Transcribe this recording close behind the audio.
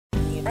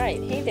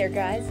Alright, hey there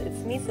guys, it's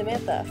me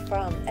Samantha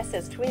from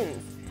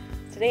SStwins.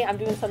 Today I'm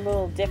doing something a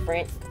little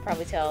different. You can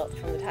probably tell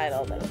from the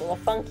title that it's a little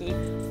funky.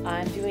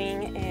 I'm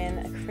doing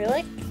an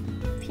acrylic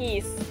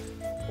piece,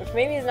 which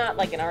maybe is not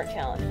like an art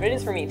challenge, but it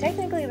is for me.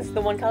 Technically this is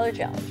the one color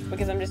challenge,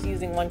 because I'm just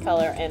using one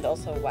color and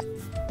also white,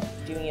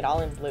 doing it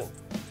all in blue.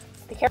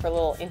 The character, for a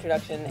little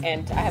introduction,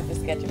 and I have the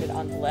sketch of it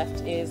on the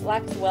left, is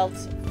Locust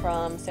St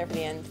from Sarah for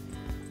the End.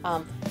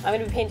 I'm going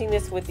to be painting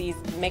this with these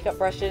makeup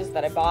brushes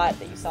that I bought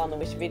that you saw in the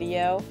Wish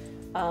video.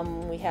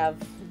 We have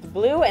the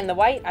blue and the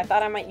white. I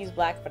thought I might use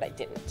black, but I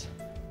didn't.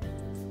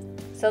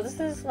 So this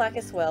is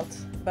Locust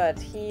St, but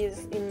he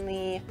is in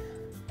the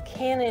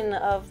canon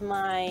of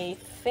my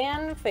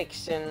fan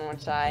fiction,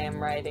 which I am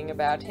writing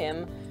about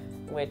him,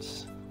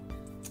 which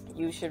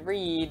you should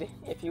read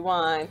if you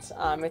want.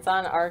 It's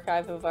on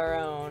Archive of Our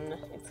Own.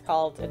 It's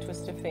called A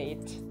Twist of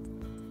Fate.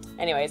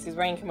 Anyways, he's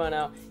wearing a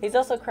kimono. He's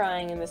also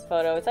crying in this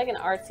photo. It's like an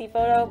artsy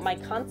photo. My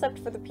concept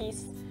for the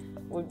piece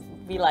would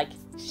be like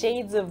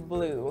shades of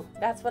blue.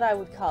 That's what I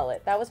would call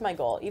it. That was my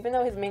goal. Even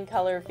though his main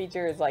color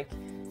feature is like,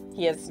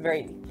 he has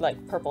very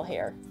like purple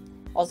hair.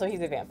 Also, he's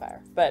a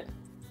vampire. But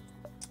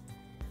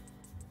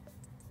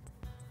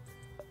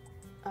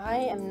I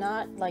am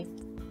not like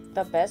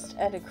the best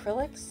at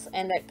acrylics,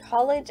 and at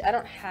college I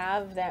don't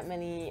have that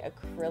many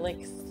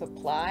acrylic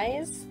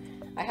supplies.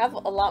 I have a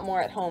lot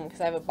more at home because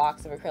I have a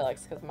box of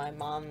acrylics because my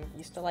mom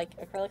used to like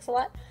acrylics a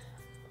lot.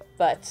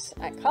 But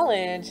at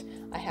college,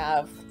 I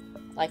have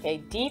like a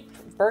deep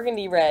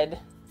burgundy red,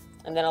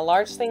 and then a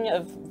large thing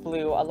of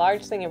blue, a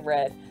large thing of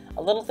red,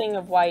 a little thing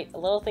of white, a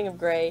little thing of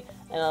gray,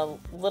 and a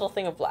little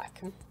thing of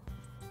black.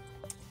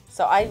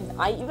 So I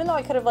even though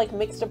I could have like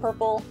mixed a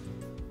purple,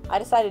 I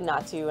decided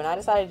not to, and I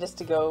decided just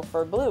to go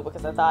for blue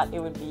because I thought it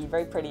would be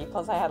very pretty,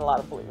 plus I had a lot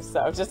of blue,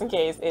 so just in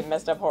case it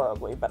messed up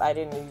horribly, but I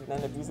didn't even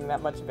end up using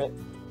that much of it.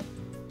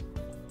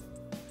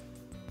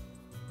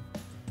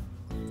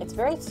 It's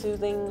very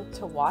soothing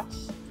to watch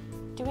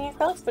doing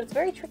acrylics, but it's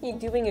very tricky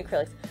doing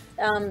acrylics.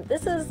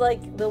 This is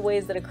like the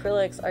ways that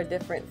acrylics are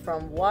different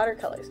from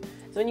watercolors.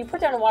 So when you put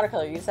down a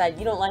watercolor, you decide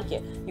you don't like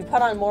it, you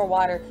put on more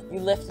water, you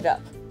lift it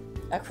up.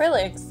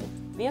 Acrylics,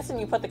 the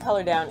instant you put the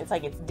color down, it's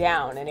like it's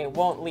down and it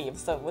won't leave.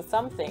 So with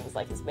some things,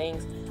 like his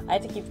bangs, I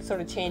had to keep sort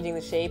of changing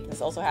the shape.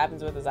 This also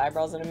happens with his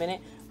eyebrows in a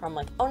minute, where I'm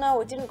like, oh no,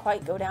 it didn't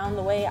quite go down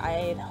the way I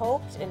had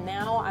hoped, and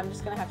now I'm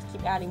just gonna have to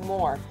keep adding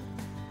more.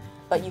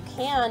 But you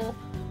can,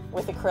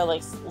 with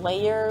acrylics,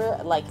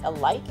 layer like a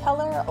light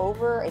color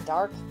over a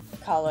dark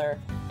color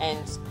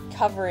and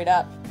cover it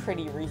up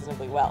pretty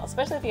reasonably well,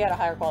 especially if you had a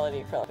higher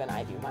quality acrylic than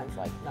I do. Mine's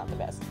like not the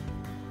best.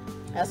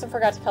 I also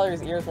forgot to color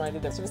his ears when I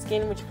did this. His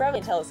skin, which you probably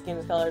can't tell his skin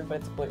is colored,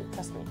 but it's blue,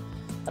 trust me.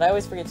 But I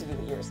always forget to do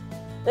the ears.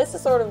 This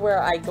is sort of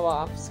where I go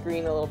off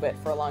screen a little bit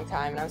for a long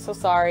time, and I'm so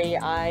sorry.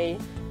 I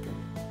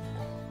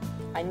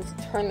need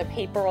to turn the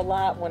paper a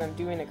lot when I'm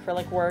doing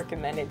acrylic work,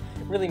 and then it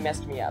really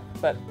messed me up.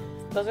 But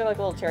those are like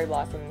little cherry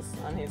blossoms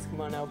on his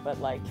kimono, but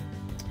like,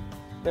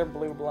 they're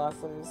blue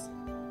blossoms.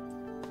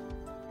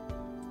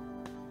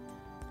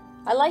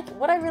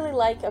 What I really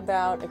like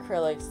about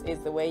acrylics is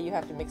the way you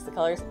have to mix the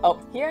colors. Oh,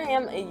 here I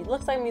am. It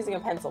looks like I'm using a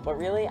pencil, but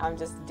really I'm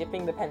just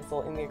dipping the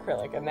pencil in the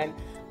acrylic and then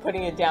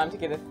putting it down to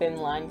get a thin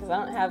line, because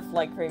I don't have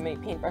like very many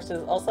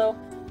paintbrushes. Also,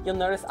 you'll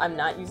notice I'm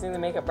not using the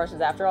makeup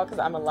brushes after all, because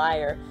I'm a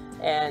liar,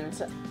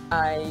 and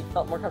I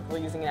felt more comfortable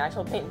using an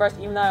actual paintbrush,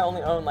 even though I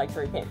only own like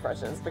 3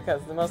 paintbrushes,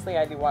 because mostly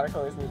I do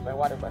watercolors and use my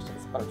water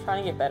brushes, but I'm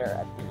trying to get better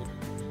at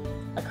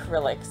the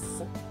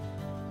acrylics.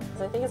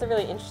 I think it's a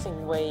really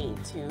interesting way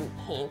to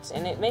paint,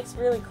 and it makes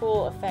really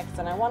cool effects,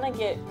 and I want to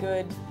get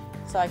good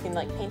so I can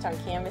like paint on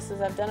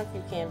canvases. I've done a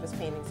few canvas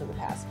paintings in the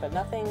past, but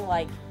nothing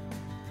like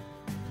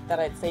that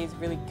I'd say is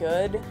really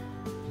good.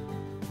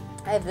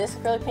 I have this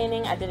acrylic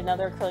painting. I did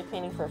another acrylic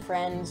painting for a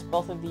friend.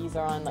 Both of these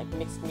are on like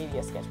mixed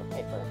media sketchbook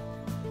paper.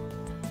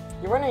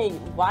 You're wondering,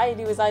 why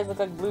do his eyes look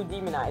like blue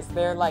demon eyes?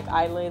 They're like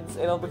eyelids.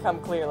 It'll become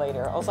clear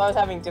later. Also, I was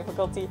having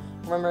difficulty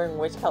remembering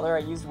which color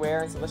I used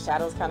where, and so the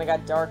shadows kind of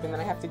got dark, and then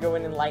I have to go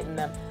in and lighten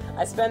them.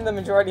 I spend the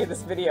majority of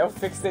this video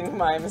fixing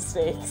my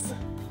mistakes.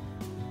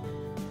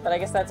 But I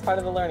guess that's part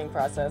of the learning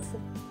process.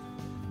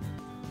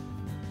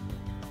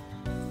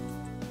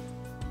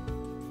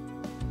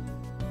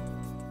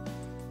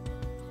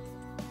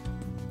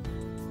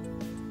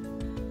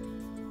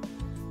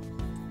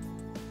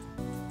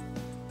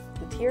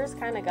 Tears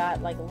kind of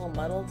got like a little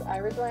muddled. I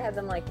originally had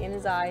them like in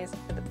his eyes,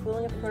 at the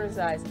pooling at the corner of his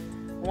eyes,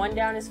 one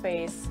down his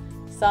face,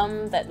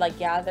 some that like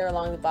gather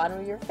along the bottom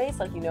of your face,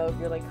 like, you know, if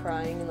you're like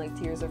crying and like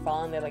tears are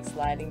falling, they're like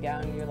sliding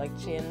down your like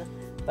chin,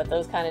 but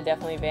those kind of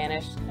definitely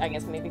vanished, I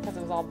guess maybe because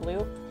it was all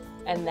blue.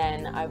 And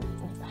then I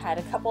had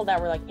a couple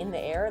that were like in the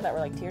air, that were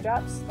like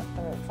teardrops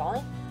that were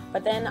falling,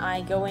 but then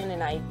I go in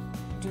and I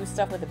do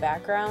stuff with the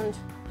background,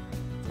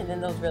 and then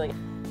those really,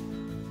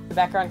 the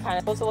background kind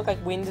of supposed to look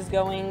like wind is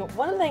going.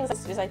 One of the things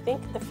is, I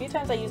think the few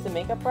times I used the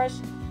makeup brush,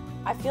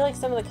 I feel like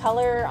some of the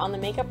color on the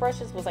makeup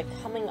brushes was like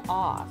coming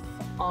off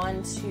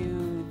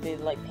onto the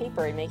like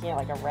paper and making it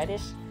like a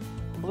reddish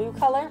blue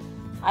color.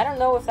 I don't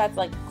know if that's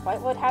like quite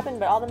what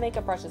happened, but all the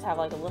makeup brushes have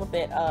like a little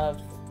bit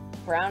of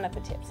brown at the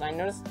tips, and I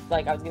noticed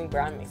like I was getting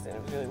brown mixed in.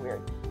 It was really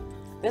weird.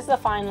 This is a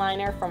fine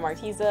liner from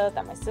Arteza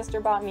that my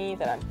sister bought me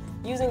that I'm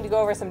using to go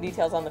over some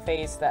details on the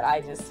face that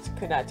I just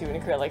could not do in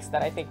acrylics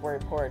that I think were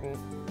important.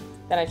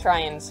 Then I try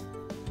and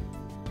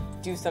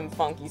do some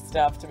funky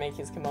stuff to make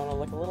his kimono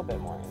look a little bit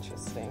more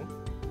interesting.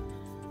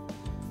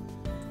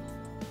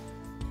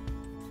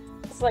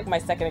 This is like my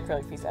second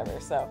acrylic piece ever,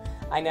 so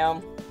I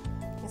know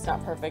it's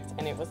not perfect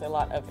and it was a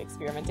lot of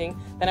experimenting.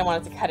 Then I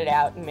wanted to cut it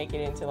out and make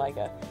it into like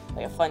a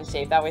fun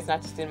shape. That way it's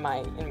not just in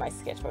my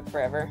sketchbook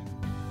forever.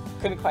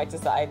 Couldn't quite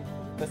decide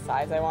the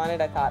size I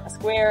wanted. I thought a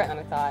square, and then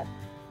I thought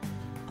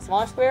a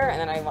smaller square, and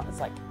then I was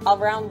like, I'll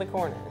round the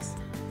corners.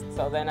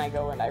 So then I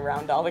go and I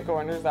round all the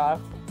corners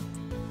off.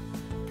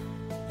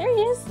 There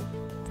he is!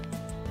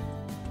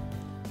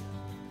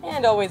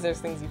 And always there's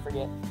things you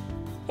forget.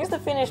 Here's the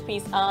finished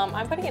piece.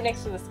 I'm putting it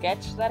next to the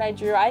sketch that I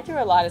drew. I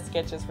drew a lot of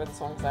sketches for this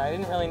one, so I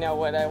didn't really know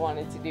what I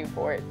wanted to do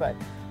for it, but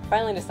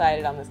finally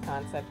decided on this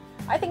concept.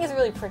 I think it's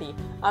really pretty.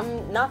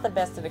 I'm not the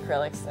best at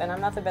acrylics, and I'm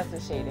not the best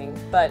at shading,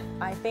 but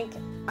I think,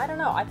 I don't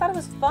know, I thought it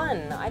was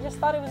fun. I just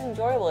thought it was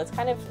enjoyable. It's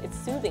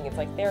soothing. It's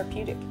like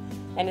therapeutic.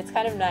 And it's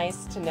kind of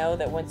nice to know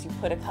that once you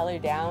put a color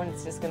down,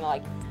 it's just gonna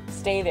like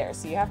stay there.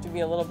 So you have to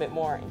be a little bit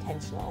more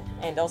intentional,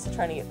 and also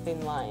trying to get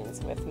thin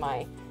lines with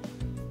my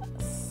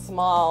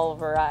small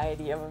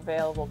variety of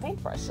available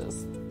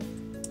paintbrushes.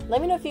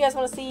 Let me know if you guys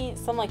want to see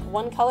some like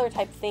one color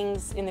type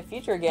things in the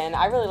future again.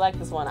 I really like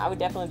this one. I would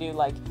definitely do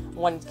like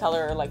one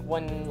color or like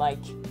one like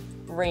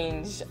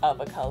range of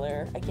a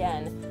color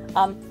again.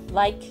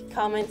 Like,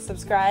 comment,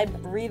 subscribe,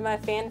 read my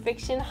fan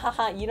fiction.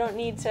 Haha, you don't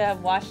need to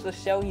have watched the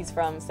show he's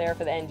from, Sarah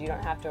for the End. You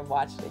don't have to have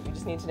watched it. You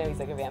just need to know he's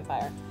like a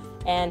vampire.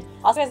 And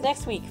I'll see you guys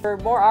next week for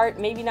more art.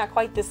 Maybe not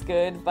quite this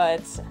good,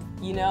 but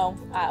you know,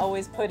 I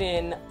always put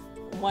in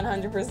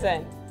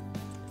 100%.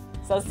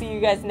 So I'll see you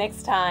guys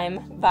next time.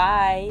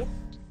 Bye!